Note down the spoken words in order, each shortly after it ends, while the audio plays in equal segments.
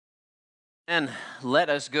And let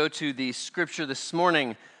us go to the scripture this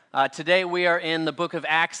morning. Today we are in the book of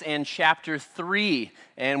Acts and chapter 3,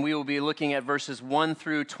 and we will be looking at verses 1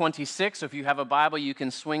 through 26. So if you have a Bible, you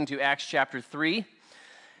can swing to Acts chapter 3.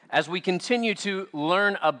 As we continue to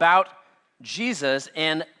learn about Jesus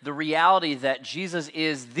and the reality that Jesus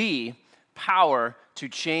is the power to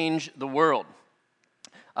change the world.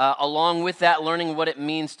 Along with that, learning what it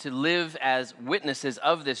means to live as witnesses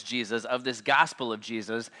of this Jesus, of this gospel of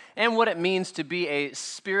Jesus, and what it means to be a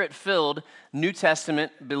spirit-filled New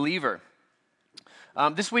Testament believer.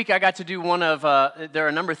 This week I got to do there are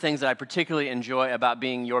a number of things that I particularly enjoy about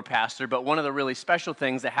being your pastor, but one of the really special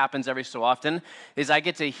things that happens every so often is I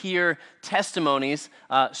get to hear testimonies,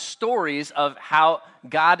 stories of how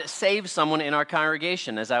God saved someone in our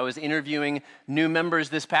congregation. As I was interviewing new members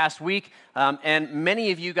this past week, and many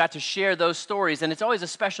of you got to share those stories, and it's always a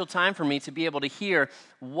special time for me to be able to hear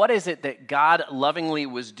what is it that God lovingly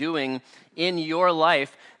was doing in your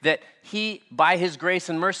life that He, by His grace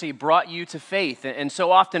and mercy, brought you to faith. And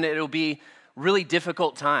so often it'll be really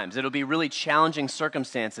difficult times. It'll be really challenging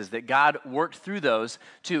circumstances that God worked through those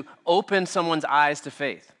to open someone's eyes to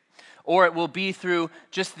faith. Or it will be through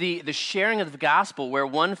just the sharing of the gospel where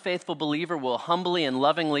one faithful believer will humbly and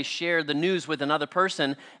lovingly share the news with another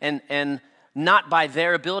person and not by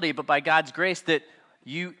their ability but by God's grace that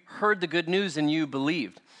you heard the good news and you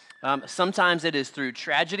believed. Sometimes it is through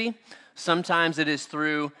tragedy. Sometimes it is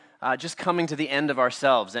through just coming to the end of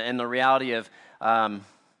ourselves and the reality of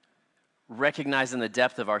recognizing the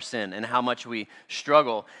depth of our sin and how much we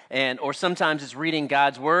struggle. Or sometimes it's reading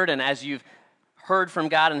God's word, and as you've heard from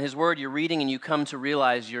God and His word, you're reading and you come to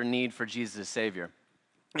realize your need for Jesus as Savior.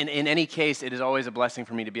 And in any case, it is always a blessing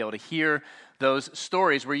for me to be able to hear those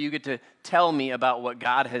stories where you get to tell me about what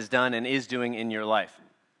God has done and is doing in your life.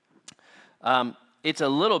 It's a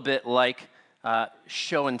little bit like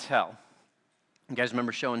show and tell. You guys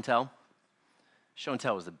remember show and tell? Show and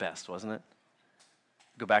tell was the best, wasn't it?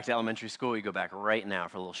 Go back to elementary school, you go back right now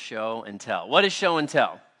for a little show and tell. What is show and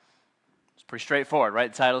tell? It's pretty straightforward,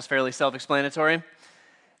 right? The title is fairly self-explanatory.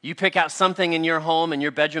 You pick out something in your home, in your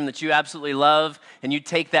bedroom that you absolutely love, and you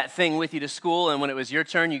take that thing with you to school, and when it was your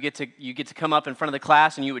turn, you get to come up in front of the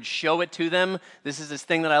class and you would show it to them. This is this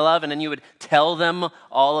thing that I love, and then you would tell them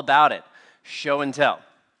all about it. Show and tell.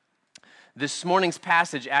 This morning's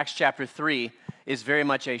passage, Acts chapter 3, is very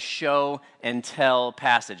much a show and tell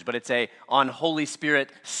passage, but it's on Holy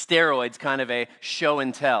Spirit steroids kind of a show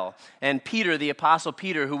and tell. And Peter, the Apostle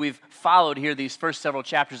Peter, who we've followed here these first several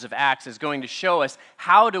chapters of Acts, is going to show us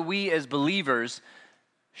how do we as believers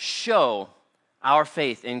show our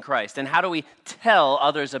faith in Christ, and how do we tell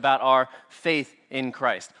others about our faith in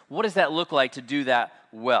Christ? What does that look like to do that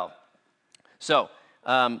well? So,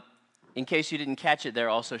 in case you didn't catch it there,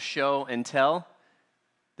 also show and tell.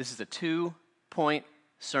 This is a 2-point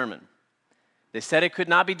sermon. They said it could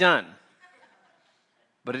not be done,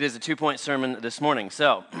 but it is a 2-point sermon this morning.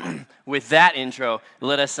 So, with that intro,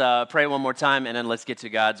 let us pray one more time, and then let's get to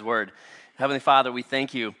God's word. Heavenly Father, we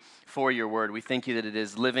thank you for your word. We thank you that it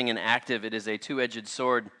is living and active. It is a 2-edged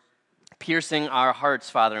sword piercing our hearts,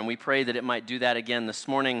 Father, and we pray that it might do that again this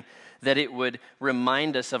morning, that it would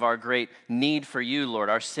remind us of our great need for you, Lord.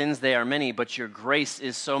 Our sins, they are many, but your grace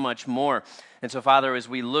is so much more. And so, Father, as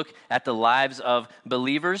we look at the lives of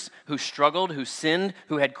believers who struggled, who sinned,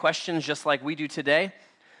 who had questions just like we do today,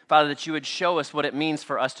 Father, that you would show us what it means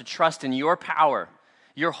for us to trust in your power,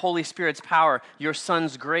 your Holy Spirit's power, your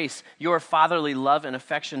Son's grace, your fatherly love and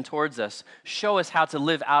affection towards us. Show us how to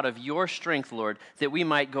live out of your strength, Lord, that we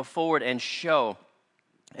might go forward and show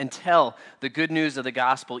and tell the good news of the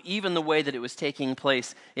gospel, even the way that it was taking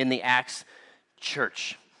place in the Acts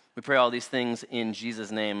church. We pray all these things in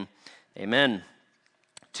Jesus' name. Amen.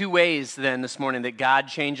 2 ways then this morning that God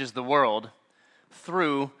changes the world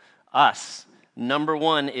through us. Number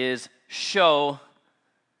 1 is show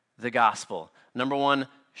the gospel. Number 1,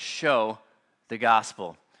 show the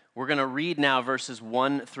gospel. We're going to read now verses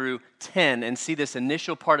 1 through 10 and see this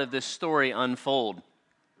initial part of this story unfold.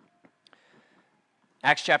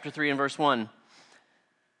 Acts chapter 3 and verse 1.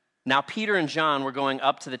 Now Peter and John were going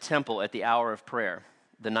up to the temple at the hour of prayer,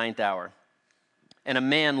 the 9th hour. And a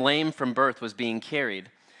man lame from birth was being carried,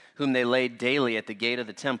 whom they laid daily at the gate of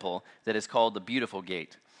the temple that is called the Beautiful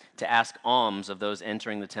Gate, to ask alms of those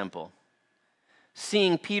entering the temple.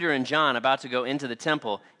 Seeing Peter and John about to go into the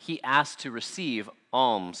temple, he asked to receive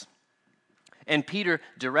alms. And Peter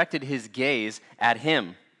directed his gaze at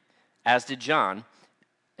him, as did John,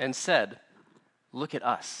 and said, "Look at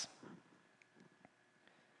us."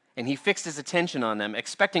 And he fixed his attention on them,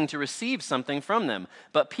 expecting to receive something from them.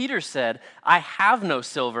 But Peter said, I have no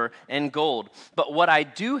silver and gold, but what I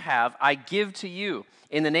do have I give to you.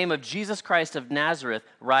 In the name of Jesus Christ of Nazareth,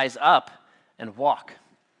 rise up and walk.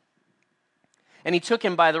 And he took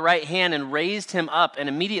him by the right hand and raised him up, and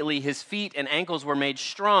immediately his feet and ankles were made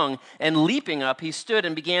strong. And leaping up, he stood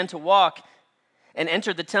and began to walk, and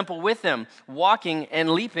entered the temple with them, walking and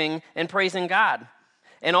leaping and praising God.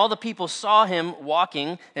 And all the people saw him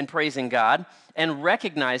walking and praising God, and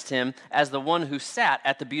recognized him as the one who sat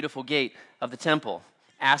at the beautiful gate of the temple,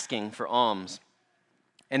 asking for alms.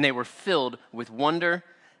 And they were filled with wonder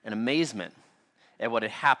and amazement at what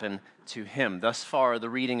had happened to him. Thus far, the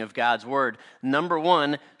reading of God's word. Number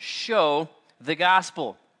one, show the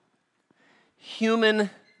gospel.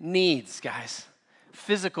 Human needs, guys.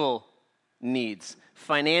 Physical needs,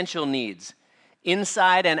 financial needs,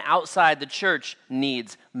 inside and outside the church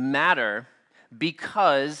needs matter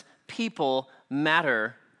because people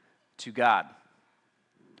matter to God.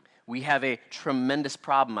 We have a tremendous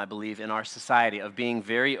problem, I believe, in our society of being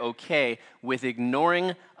very okay with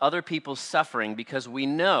ignoring other people's suffering because we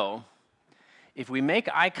know if we make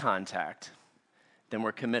eye contact, then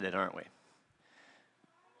we're committed, aren't we?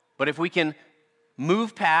 But if we can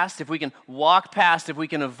move past, if we can walk past, if we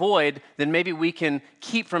can avoid, then maybe we can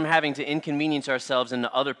keep from having to inconvenience ourselves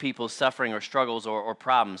into other people's suffering or struggles or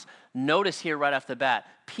problems. Notice here right off the bat,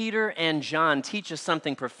 Peter and John teach us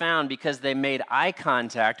something profound because they made eye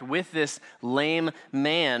contact with this lame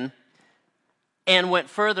man and went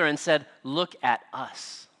further and said, look at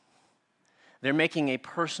us. They're making a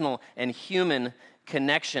personal and human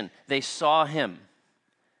connection. They saw him.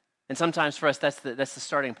 And sometimes for us, that's the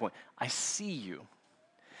starting point. I see you.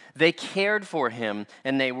 They cared for him,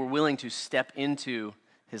 and they were willing to step into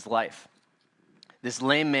his life. This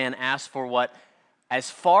lame man asked for what, as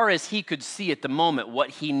far as he could see at the moment, what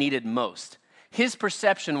he needed most. His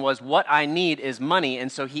perception was, what I need is money,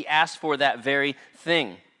 and so he asked for that very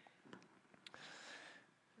thing.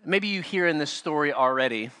 Maybe you hear in this story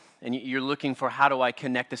already, and you're looking for, how do I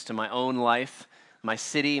connect this to my own life, my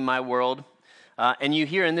city, my world? And you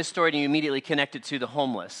hear in this story and you immediately connect it to the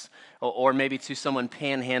homeless or maybe to someone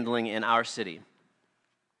panhandling in our city.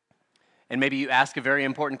 And maybe you ask a very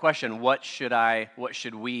important question, what should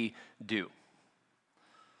we do?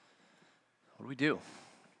 What do we do?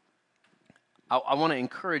 I want to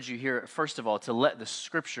encourage you here, first of all, to let the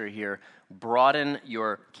scripture here broaden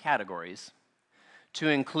your categories to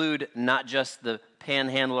include not just the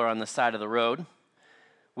panhandler on the side of the road,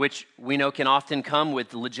 which we know can often come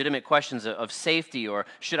with legitimate questions of safety, or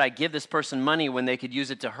should I give this person money when they could use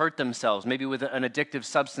it to hurt themselves, maybe with an addictive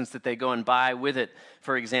substance that they go and buy with it,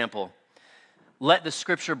 for example. Let the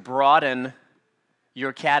scripture broaden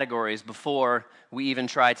your categories before we even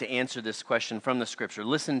try to answer this question from the scripture.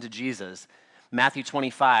 Listen to Jesus. Matthew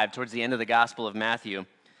 25, towards the end of the Gospel of Matthew,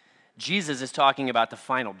 Jesus is talking about the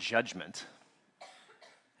final judgment.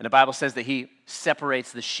 And the Bible says that he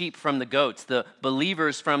separates the sheep from the goats, the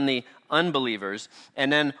believers from the unbelievers,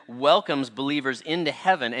 and then welcomes believers into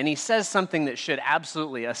heaven. And he says something that should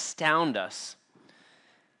absolutely astound us.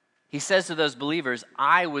 He says to those believers,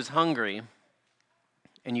 I was hungry,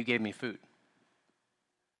 and you gave me food.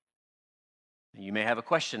 You may have a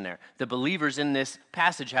question there. The believers in this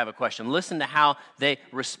passage have a question. Listen to how they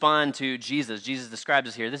respond to Jesus. Jesus describes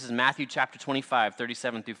this here. This is Matthew chapter 25,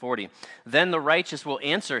 37 through 40. Then the righteous will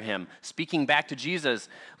answer him, speaking back to Jesus,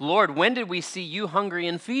 Lord, when did we see you hungry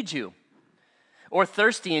and feed you? Or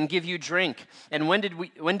thirsty and give you drink? And when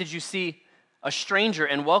did you see a stranger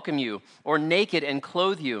and welcome you? Or naked and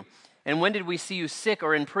clothe you? And when did we see you sick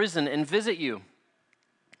or in prison and visit you?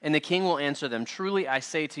 And the king will answer them, truly I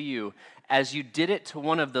say to you, as you did it to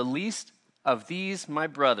one of the least of these my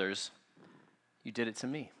brothers, you did it to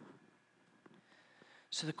me.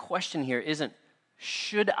 So the question here isn't,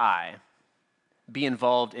 should I be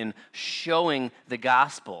involved in showing the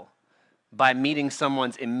gospel by meeting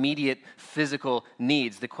someone's immediate physical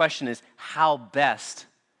needs? The question is, how best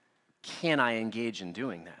can I engage in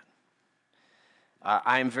doing that?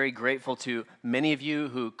 I am very grateful to many of you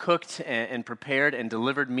who cooked and prepared and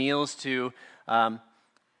delivered meals to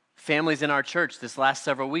families in our church this last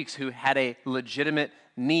several weeks who had a legitimate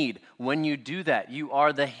need. When you do that, you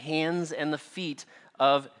are the hands and the feet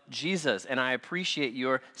of Jesus, and I appreciate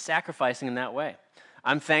your sacrificing in that way.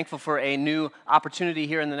 I'm thankful for a new opportunity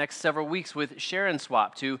here in the next several weeks with Share and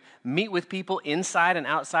Swap to meet with people inside and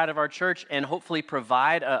outside of our church and hopefully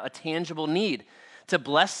provide a tangible need to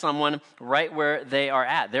bless someone right where they are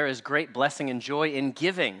at. There is great blessing and joy in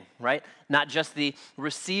giving, right? Not just the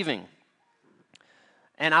receiving.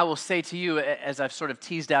 And I will say to you, as I've sort of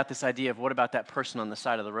teased out this idea of what about that person on the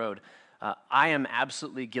side of the road, I am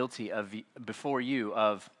absolutely guilty of, before you,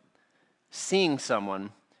 of seeing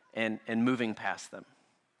someone and moving past them.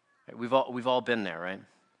 We've all been there, right?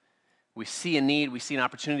 We see a need, we see an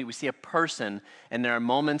opportunity, we see a person, and there are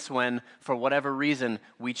moments when, for whatever reason,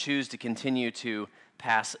 we choose to continue to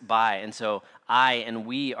pass by. And so I and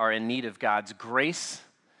we are in need of God's grace,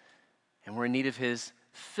 and we're in need of His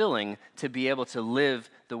filling to be able to live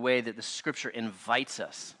the way that the Scripture invites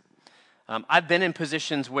us. I've been in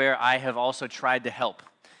positions where I have also tried to help,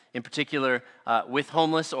 in particular with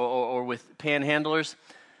homeless or with panhandlers.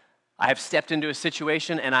 I have stepped into a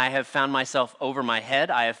situation and I have found myself over my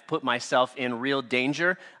head. I have put myself in real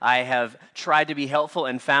danger. I have tried to be helpful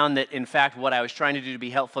and found that, in fact, what I was trying to do to be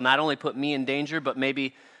helpful not only put me in danger, but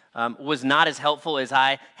maybe was not as helpful as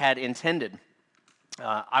I had intended.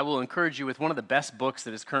 I will encourage you with one of the best books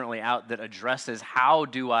that is currently out that addresses how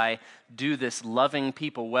do I do this loving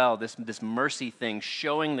people well, this mercy thing,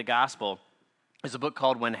 showing the gospel, is a book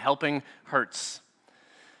called When Helping Hurts.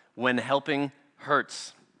 When Helping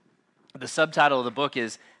Hurts. The subtitle of the book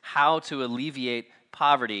is How to Alleviate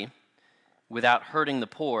Poverty Without Hurting the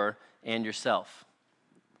Poor and Yourself.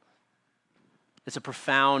 It's a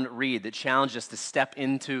profound read that challenges us to step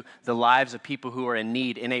into the lives of people who are in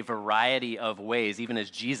need in a variety of ways, even as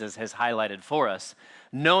Jesus has highlighted for us,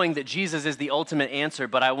 knowing that Jesus is the ultimate answer,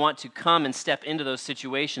 but I want to come and step into those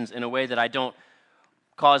situations in a way that I don't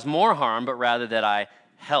cause more harm, but rather that I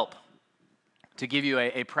help. To give you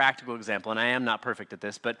a practical example, and I am not perfect at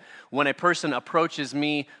this, but when a person approaches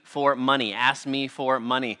me for money, asks me for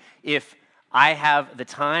money, if I have the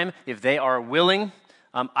time, if they are willing,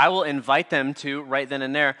 I will invite them to, right then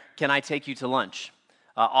and there, can I take you to lunch?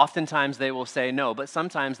 Oftentimes they will say no, but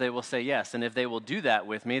sometimes they will say yes. And if they will do that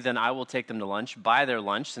with me, then I will take them to lunch, buy their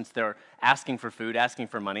lunch, since they're asking for food, asking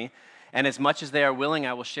for money. And as much as they are willing,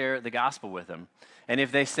 I will share the gospel with them. And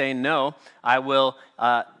if they say no, I will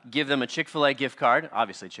give them a Chick-fil-A gift card,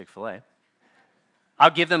 obviously Chick-fil-A.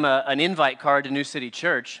 I'll give them an invite card to New City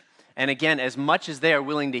Church. And again, as much as they are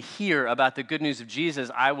willing to hear about the good news of Jesus,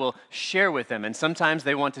 I will share with them. And sometimes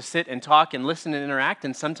they want to sit and talk and listen and interact,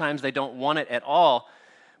 and sometimes they don't want it at all.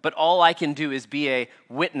 But all I can do is be a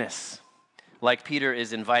witness, like Peter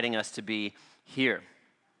is inviting us to be here.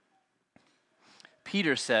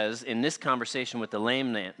 Peter says in this conversation with the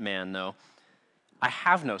lame man, though, I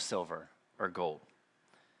have no silver or gold,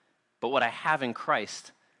 but what I have in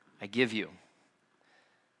Christ, I give you.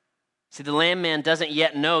 See, the lame man doesn't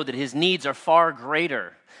yet know that his needs are far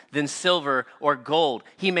greater than silver or gold.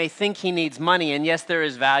 He may think he needs money, and yes, there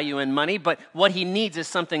is value in money, but what he needs is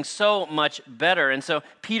something so much better. And so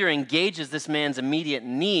Peter engages this man's immediate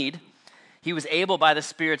need. He was able, by the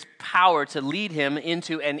Spirit's power, to lead him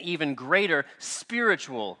into an even greater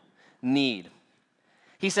spiritual need.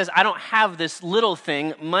 He says, I don't have this little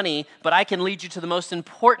thing, money, but I can lead you to the most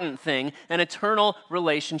important thing, an eternal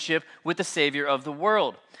relationship with the Savior of the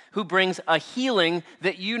world, who brings a healing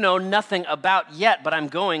that you know nothing about yet, but I'm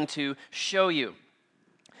going to show you.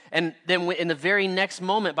 And then in the very next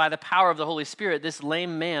moment, by the power of the Holy Spirit, this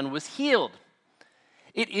lame man was healed.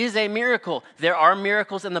 It is a miracle. There are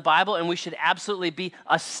miracles in the Bible, and we should absolutely be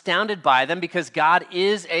astounded by them because God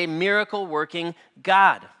is a miracle-working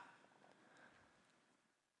God.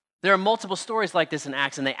 There are multiple stories like this in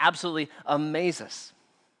Acts, and they absolutely amaze us.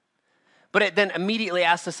 But it then immediately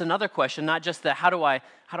asks us another question, not just the how do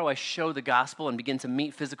I show the gospel and begin to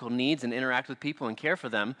meet physical needs and interact with people and care for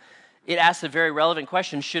them. It asks a very relevant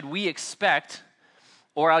question, should we expect,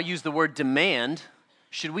 or I'll use the word demand,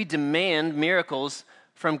 should we demand miracles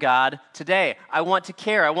from God today? I want to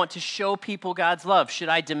care. I want to show people God's love. Should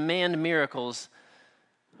I demand miracles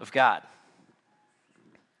of God?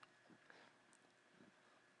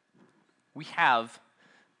 We have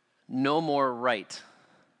no more right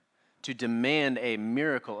to demand a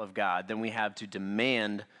miracle of God than we have to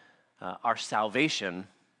demand our salvation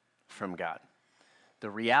from God. The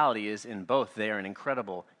reality is in both, they are an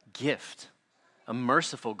incredible gift, a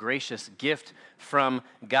merciful, gracious gift from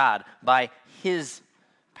God by His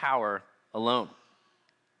power alone.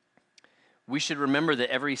 We should remember that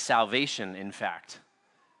every salvation, in fact,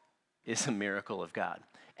 is a miracle of God.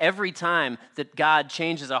 Every time that God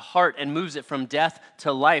changes a heart and moves it from death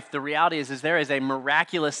to life, the reality is there is a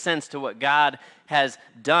miraculous sense to what God has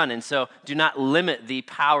done. And so do not limit the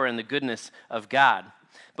power and the goodness of God.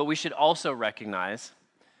 But we should also recognize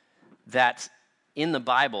that in the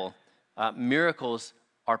Bible, miracles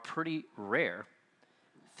are pretty rare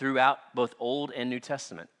throughout both Old and New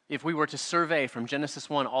Testament. If we were to survey from Genesis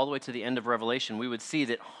 1 all the way to the end of Revelation, we would see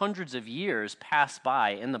that hundreds of years pass by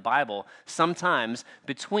in the Bible, sometimes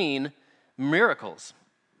between miracles.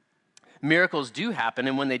 Miracles do happen,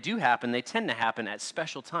 and when they do happen, they tend to happen at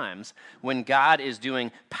special times when God is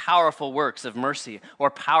doing powerful works of mercy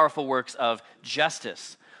or powerful works of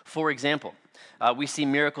justice. For example, we see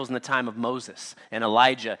miracles in the time of Moses and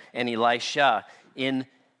Elijah and Elisha in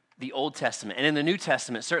the Old Testament. And in the New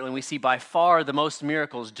Testament, certainly we see by far the most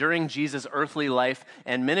miracles during Jesus' earthly life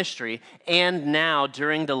and ministry, and now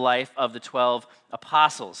during the life of the 12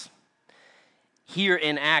 apostles. Here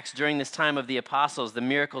in Acts, during this time of the apostles, the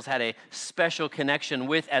miracles had a special connection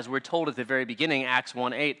with, as we're told at the very beginning, Acts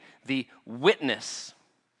 1:8, the witness.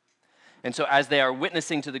 And so as they are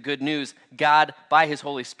witnessing to the good news, God, by his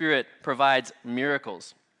Holy Spirit, provides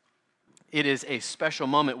miracles. It is a special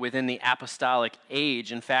moment within the apostolic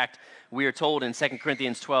age. In fact, we are told in 2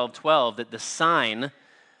 Corinthians 12:12 that the sign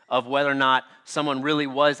of whether or not someone really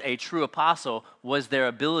was a true apostle was their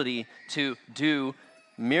ability to do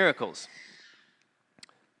miracles.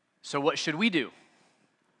 So what should we do?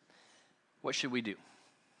 What should we do?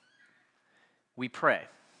 We pray.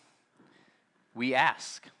 We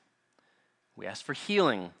ask. We ask for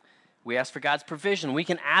healing. We ask for God's provision. We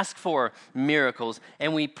can ask for miracles,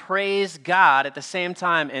 and we praise God at the same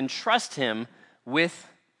time and trust him with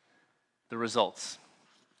the results.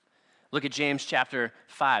 Look at James chapter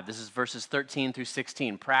 5. This is verses 13 through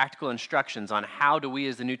 16. Practical instructions on how do we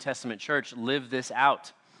as the New Testament church live this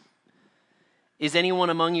out. Is anyone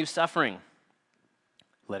among you suffering?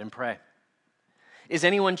 Let him pray. Is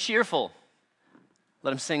anyone cheerful?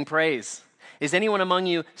 Let him sing praise. Is anyone among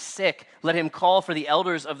you sick? Let him call for the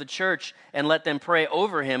elders of the church and let them pray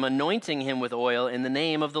over him, anointing him with oil in the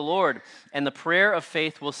name of the Lord. And the prayer of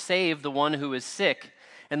faith will save the one who is sick,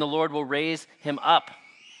 and the Lord will raise him up.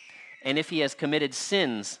 And if he has committed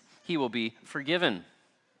sins, he will be forgiven.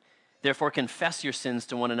 Therefore, confess your sins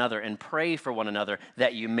to one another and pray for one another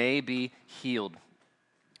that you may be healed.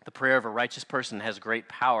 The prayer of a righteous person has great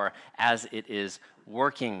power as it is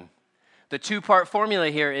working. The two-part formula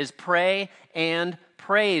here is pray and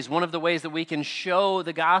praise. One of the ways that we can show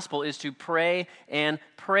the gospel is to pray and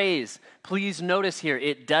praise. Please notice here,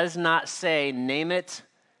 it does not say name it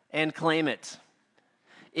and claim it.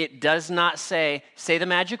 It does not say the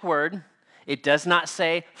magic word. It does not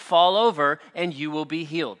say fall over and you will be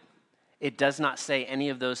healed. It does not say any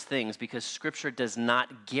of those things because Scripture does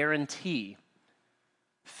not guarantee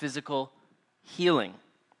physical healing.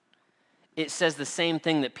 It says the same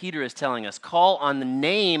thing that Peter is telling us. Call on the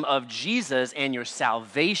name of Jesus and your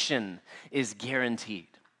salvation is guaranteed.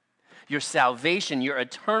 Your salvation, your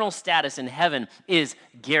eternal status in heaven is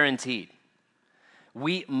guaranteed.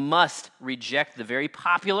 We must reject the very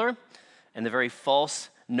popular and the very false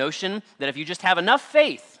notion that if you just have enough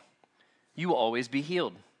faith, you will always be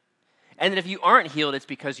healed. And that if you aren't healed, it's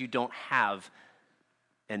because you don't have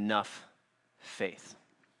enough faith.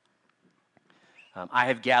 I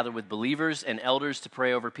have gathered with believers and elders to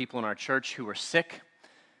pray over people in our church who are sick.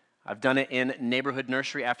 I've done it in neighborhood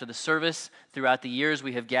nursery after the service. Throughout the years,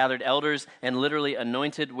 we have gathered elders and literally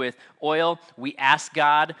anointed with oil. We ask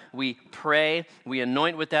God, we pray, we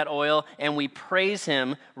anoint with that oil, and we praise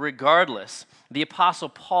him regardless. The Apostle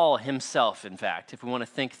Paul himself, in fact, if we want to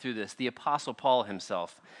think through this, the Apostle Paul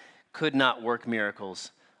himself could not work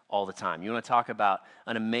miracles all the time. You want to talk about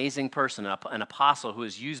an amazing person, an apostle who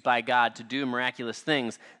is used by God to do miraculous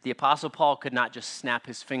things. The Apostle Paul could not just snap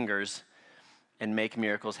his fingers and make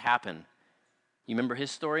miracles happen. You remember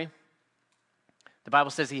his story? The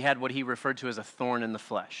Bible says he had what he referred to as a thorn in the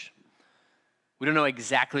flesh. We don't know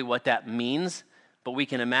exactly what that means, but we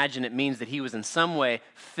can imagine it means that he was in some way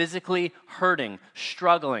physically hurting,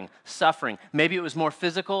 struggling, suffering. Maybe it was more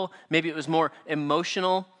physical, maybe it was more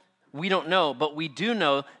emotional. We don't know, but we do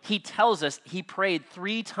know he tells us he prayed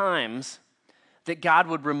 3 times that God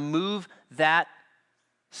would remove that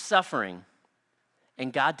suffering.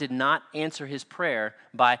 And God did not answer his prayer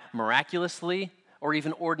by miraculously or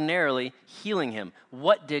even ordinarily healing him.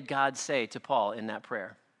 What did God say to Paul in that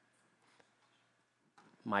prayer?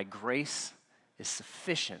 My grace is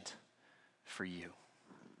sufficient for you.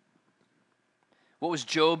 What was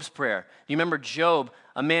Job's prayer? Do you remember Job,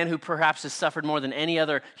 a man who perhaps has suffered more than any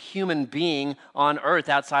other human being on earth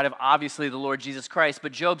outside of obviously the Lord Jesus Christ,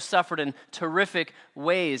 but Job suffered in terrific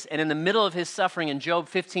ways. And in the middle of his suffering in Job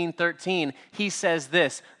 15:13, he says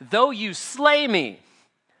this, though you slay me,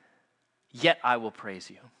 yet I will praise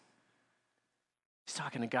you. He's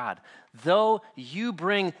talking to God. Though you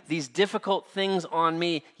bring these difficult things on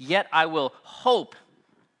me, yet I will hope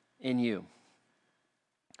in you.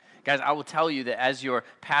 Guys, I will tell you that as your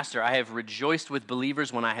pastor, I have rejoiced with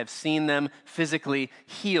believers when I have seen them physically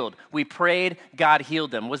healed. We prayed, God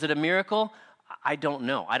healed them. Was it a miracle? I don't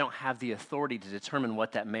know. I don't have the authority to determine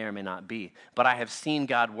what that may or may not be. But I have seen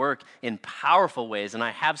God work in powerful ways, and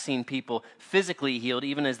I have seen people physically healed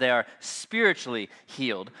even as they are spiritually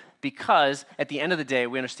healed, because at the end of the day,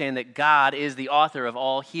 we understand that God is the author of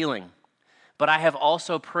all healing. But I have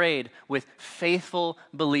also prayed with faithful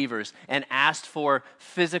believers and asked for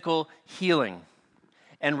physical healing.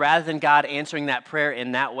 And rather than God answering that prayer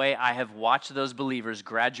in that way, I have watched those believers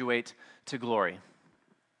graduate to glory.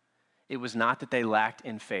 It was not that they lacked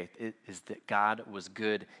in faith. It is that God was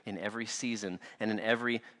good in every season and in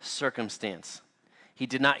every circumstance. He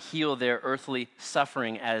did not heal their earthly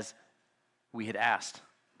suffering as we had asked,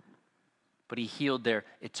 but he healed their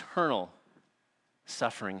eternal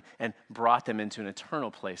suffering and brought them into an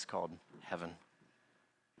eternal place called heaven.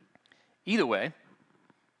 Either way,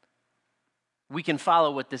 we can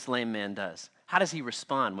follow what this lame man does. How does he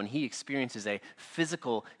respond when he experiences a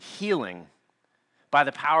physical healing by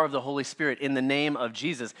the power of the Holy Spirit in the name of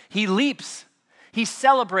Jesus? He leaps, he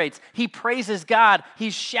celebrates, he praises God,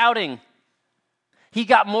 he's shouting. He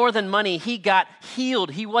got more than money, he got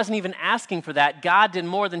healed. He wasn't even asking for that. God did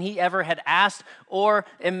more than he ever had asked or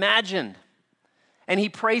imagined. And he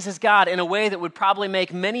praises God in a way that would probably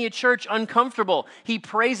make many a church uncomfortable. He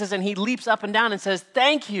praises and he leaps up and down and says,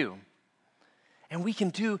 "Thank you." And we can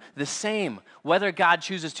do the same, whether God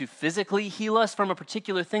chooses to physically heal us from a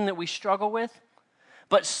particular thing that we struggle with.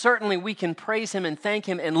 But certainly we can praise him and thank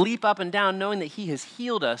him and leap up and down knowing that he has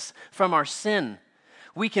healed us from our sin.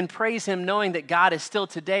 We can praise him knowing that God is still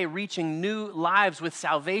today reaching new lives with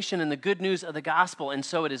salvation and the good news of the gospel. And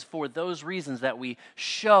so it is for those reasons that we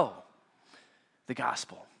show the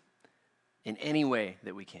gospel in any way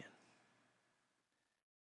that we can.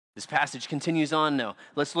 This passage continues on now.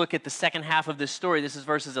 Let's look at the second half of this story. This is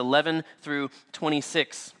verses 11 through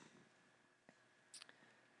 26.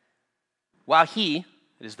 While he,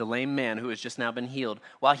 it is the lame man who has just now been healed,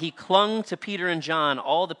 while he clung to Peter and John,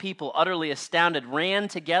 all the people, utterly astounded, ran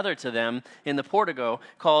together to them in the portico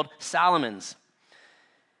called Solomon's.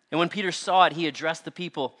 And when Peter saw it, he addressed the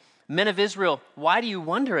people, "Men of Israel, why do you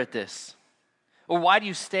wonder at this? Or why do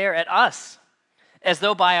you stare at us, as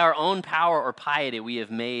though by our own power or piety we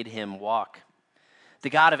have made him walk? The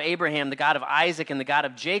God of Abraham, the God of Isaac, and the God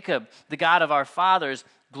of Jacob, the God of our fathers,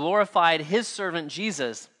 glorified his servant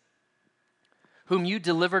Jesus, whom you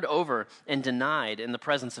delivered over and denied in the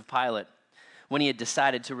presence of Pilate, when he had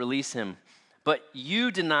decided to release him. But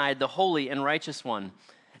you denied the holy and righteous one,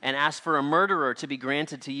 and asked for a murderer to be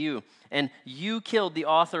granted to you, and you killed the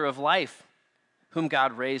author of life, whom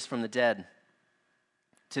God raised from the dead.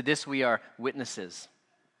 To this we are witnesses.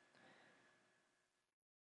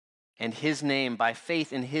 And his name, by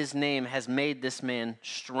faith in his name, has made this man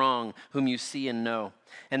strong, whom you see and know.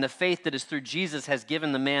 And the faith that is through Jesus has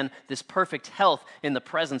given the man this perfect health in the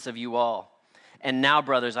presence of you all. And now,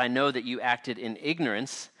 brothers, I know that you acted in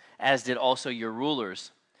ignorance, as did also your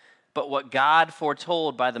rulers. But what God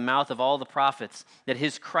foretold by the mouth of all the prophets, that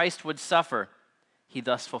his Christ would suffer, he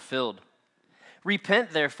thus fulfilled. Repent,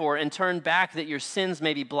 therefore, and turn back, that your sins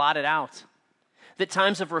may be blotted out, that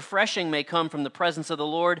times of refreshing may come from the presence of the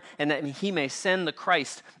Lord, and that he may send the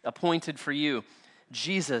Christ appointed for you,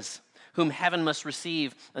 Jesus, whom heaven must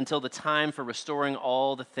receive until the time for restoring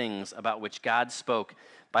all the things about which God spoke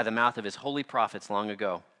by the mouth of his holy prophets long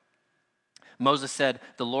ago. Moses said,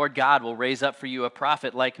 the Lord God will raise up for you a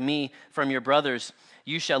prophet like me from your brothers.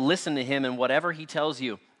 You shall listen to him in whatever he tells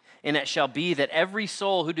you. And it shall be that every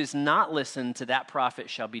soul who does not listen to that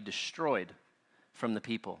prophet shall be destroyed from the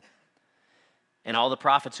people. And all the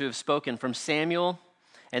prophets who have spoken from Samuel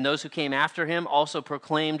and those who came after him also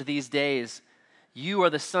proclaimed these days, you are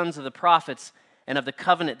the sons of the prophets and of the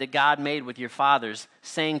covenant that God made with your fathers,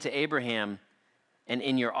 saying to Abraham, and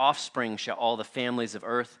in your offspring shall all the families of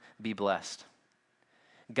earth be blessed.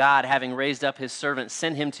 God, having raised up his servant,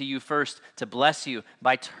 sent him to you first to bless you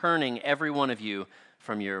by turning every one of you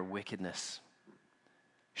from your wickedness.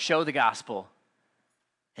 Show the gospel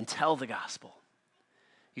and tell the gospel.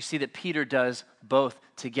 You see that Peter does both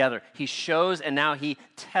together. He shows and now he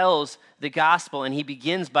tells the gospel, and he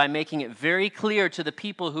begins by making it very clear to the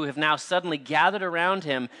people who have now suddenly gathered around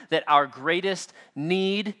him that our greatest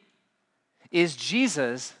need is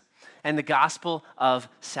Jesus and the gospel of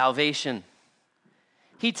salvation.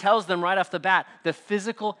 He tells them right off the bat, the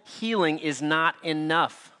physical healing is not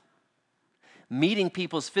enough. Meeting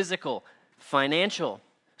people's physical, financial,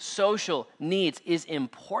 social needs is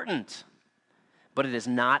important, but it is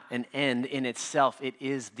not an end in itself. It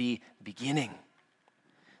is the beginning.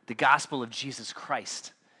 The gospel of Jesus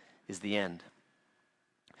Christ is the end.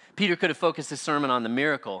 Peter could have focused his sermon on the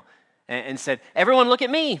miracle and said, everyone look at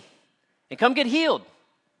me and come get healed.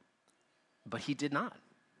 But he did not.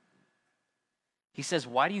 He says,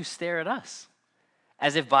 why do you stare at us?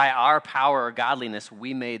 As if by our power or godliness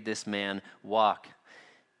we made this man walk.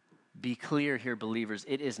 Be clear here, believers.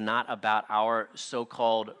 It is not about our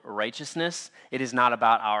so-called righteousness. It is not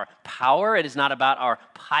about our power. It is not about our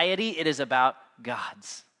piety. It is about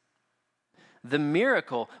God's. The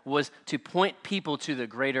miracle was to point people to the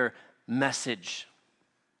greater message.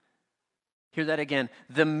 Hear that again.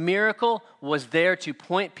 The miracle was there to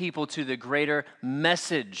point people to the greater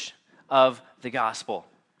message of the gospel.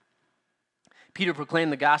 Peter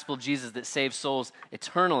proclaimed the gospel of Jesus that saves souls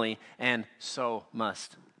eternally, and so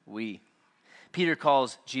must we. Peter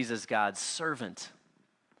calls Jesus God's servant.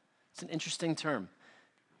 It's an interesting term.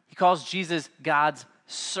 He calls Jesus God's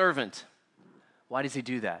servant. Why does he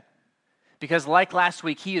do that? Because like last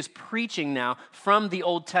week, he is preaching now from the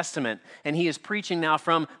Old Testament, and he is preaching now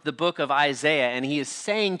from the book of Isaiah, and he is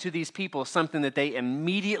saying to these people something that they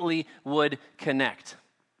immediately would connect.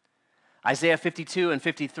 Isaiah 52 and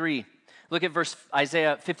 53. Look at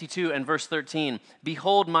Isaiah 52 and verse 13.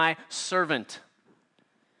 Behold, my servant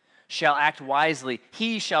shall act wisely.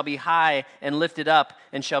 He shall be high and lifted up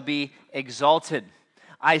and shall be exalted.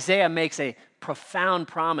 Isaiah makes a profound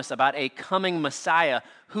promise about a coming Messiah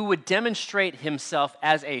who would demonstrate himself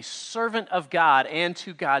as a servant of God and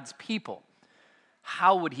to God's people.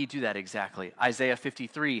 How would he do that exactly? Isaiah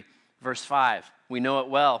 53, verse 5. We know it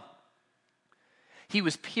well. He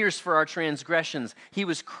was pierced for our transgressions. He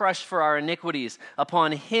was crushed for our iniquities.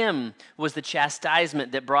 Upon him was the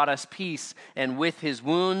chastisement that brought us peace, and with his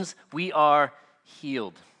wounds we are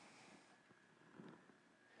healed.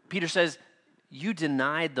 Peter says, you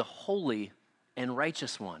denied the holy and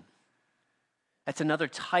righteous one. That's another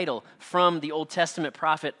title from the Old Testament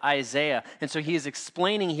prophet Isaiah. And so he is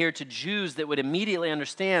explaining here to Jews that would immediately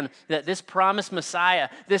understand that this promised Messiah,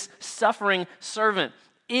 this suffering servant,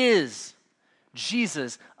 is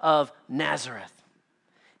Jesus of Nazareth.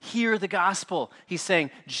 Hear the gospel. He's saying,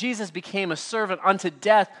 Jesus became a servant unto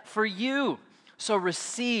death for you. So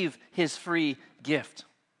receive his free gift.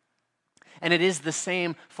 And it is the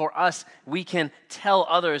same for us. We can tell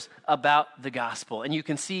others about the gospel. And you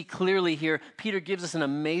can see clearly here, Peter gives us an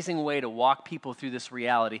amazing way to walk people through this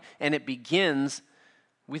reality. And it begins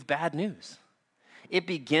with bad news. It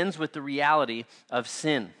begins with the reality of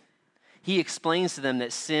sin. He explains to them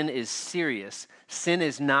that sin is serious. Sin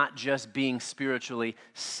is not just being spiritually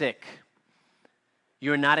sick.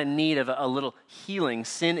 You're not in need of a little healing.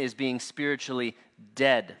 Sin is being spiritually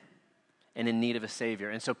dead and in need of a Savior.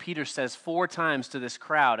 And so Peter says 4 times to this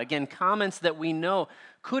crowd, again, comments that we know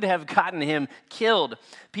could have gotten him killed.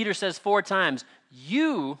 Peter says 4 times,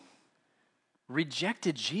 you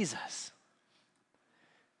rejected Jesus.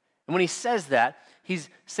 And when he says that, he's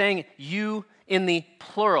saying you in the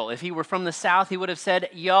plural. If he were from the South, he would have said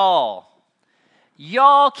y'all.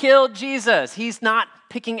 Y'all killed Jesus. He's not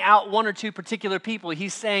picking out 1 or 2 particular people.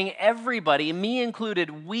 He's saying everybody, me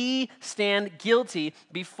included, we stand guilty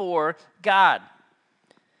before God.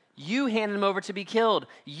 You handed him over to be killed.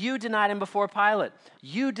 You denied him before Pilate.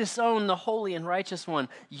 You disowned the holy and righteous one.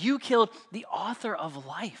 You killed the author of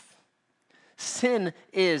life. Sin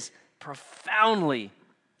is profoundly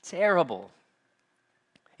terrible.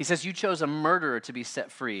 He says you chose a murderer to be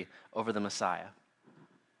set free over the Messiah.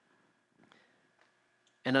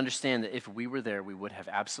 And understand that if we were there, we would have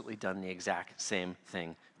absolutely done the exact same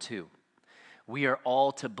thing too. We are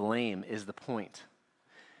all to blame is the point.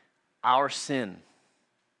 Our sin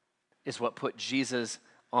is what put Jesus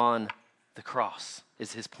on the cross,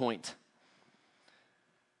 is his point.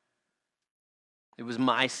 It was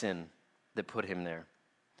my sin that put him there.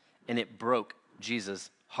 And it broke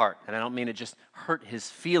Jesus' heart. And I don't mean it just hurt his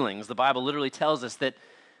feelings. The Bible literally tells us that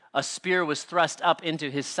a spear was thrust up into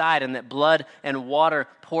his side and that blood and water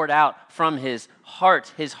poured out from his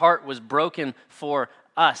heart. His heart was broken for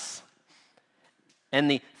us.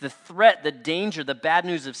 And the threat, the danger, the bad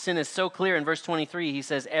news of sin is so clear. In verse 23, he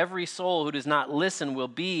says, every soul who does not listen will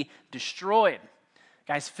be destroyed.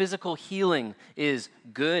 Guys, physical healing is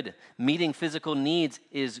good. Meeting physical needs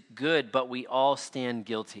is good, but we all stand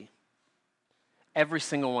guilty. Every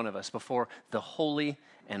single one of us before the holy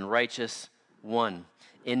and righteous one,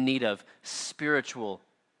 in need of spiritual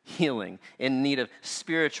healing, in need of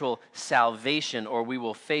spiritual salvation, or we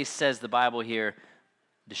will face, says the Bible here,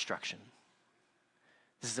 destruction.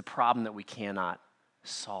 This is a problem that we cannot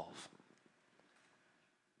solve.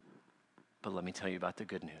 But let me tell you about the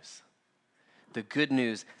good news. The good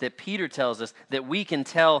news that Peter tells us that we can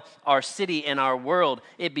tell our city and our world.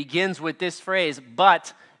 It begins with this phrase,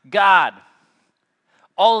 but God.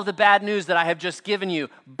 All of the bad news that I have just given you,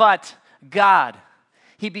 but God.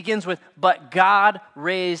 He begins with, but God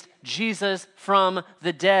raised Jesus from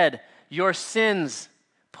the dead. Your sins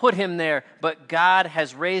put him there, but God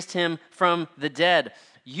has raised him from the dead.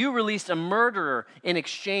 You released a murderer in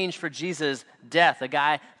exchange for Jesus' death, a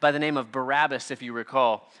guy by the name of Barabbas, if you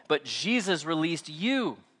recall. But Jesus released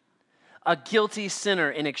you, a guilty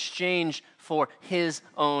sinner, in exchange for his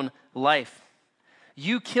own life.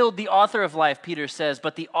 You killed the author of life, Peter says,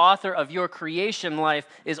 but the author of your creation life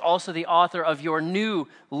is also the author of your new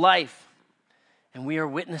life. And we are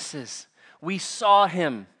witnesses. We saw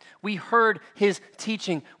him. We heard his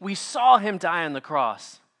teaching. We saw him die on the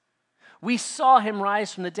cross. We saw him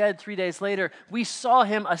rise from the dead 3 days later. We saw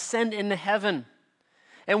him ascend into heaven.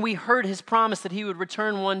 And we heard his promise that he would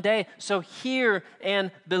return one day. So hear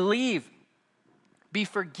and believe. Be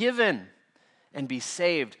forgiven and be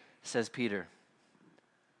saved, says Peter.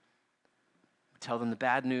 Tell them the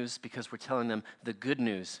bad news because we're telling them the good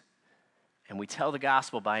news. And we tell the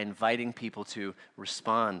gospel by inviting people to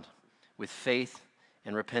respond with faith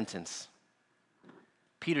and repentance.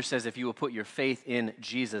 Peter says if you will put your faith in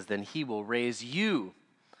Jesus, then he will raise you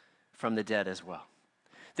from the dead as well.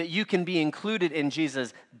 That you can be included in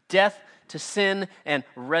Jesus' death to sin and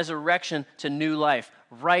resurrection to new life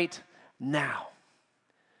right now.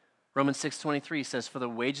 Romans 6:23 says, for the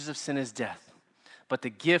wages of sin is death, but the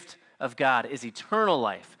gift of God is eternal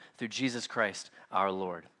life through Jesus Christ our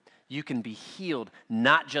Lord. You can be healed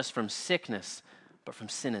not just from sickness, but from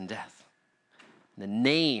sin and death. The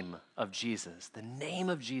name of Jesus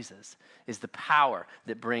is the power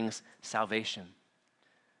that brings salvation.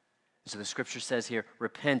 So the scripture says here,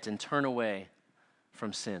 repent and turn away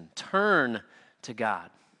from sin. Turn to God.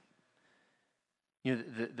 You know,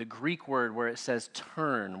 the Greek word where it says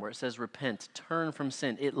turn, where it says repent, turn from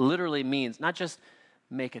sin, it literally means not just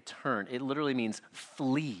make a turn. It literally means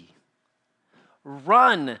flee.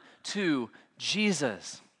 Run to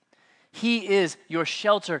Jesus. He is your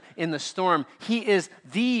shelter in the storm. He is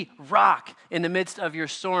the rock in the midst of your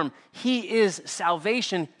storm. He is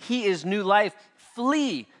salvation. He is new life.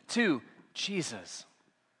 Flee to Jesus.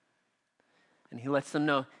 And he lets them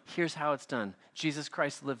know, here's how it's done. Jesus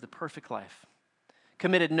Christ lived the perfect life,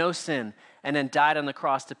 committed no sin, and then died on the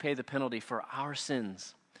cross to pay the penalty for our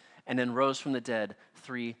sins, and then rose from the dead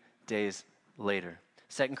 3 days later.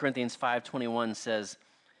 2 Corinthians 5:21 says,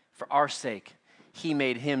 for our sake, he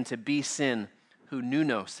made him to be sin who knew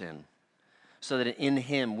no sin, so that in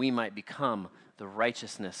him we might become the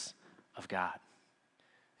righteousness of God.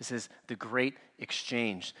 This is the great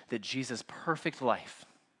exchange that Jesus' perfect life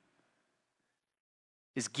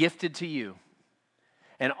is gifted to you,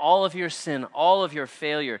 and all of your sin, all of your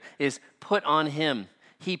failure is put on him.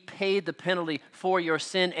 He paid the penalty for your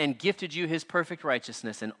sin and gifted you his perfect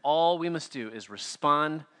righteousness. And all we must do is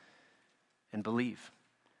respond and believe.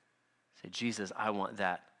 Say, Jesus, I want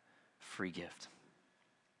that free gift.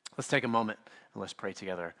 Let's take a moment and let's pray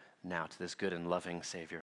together now to this good and loving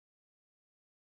Savior.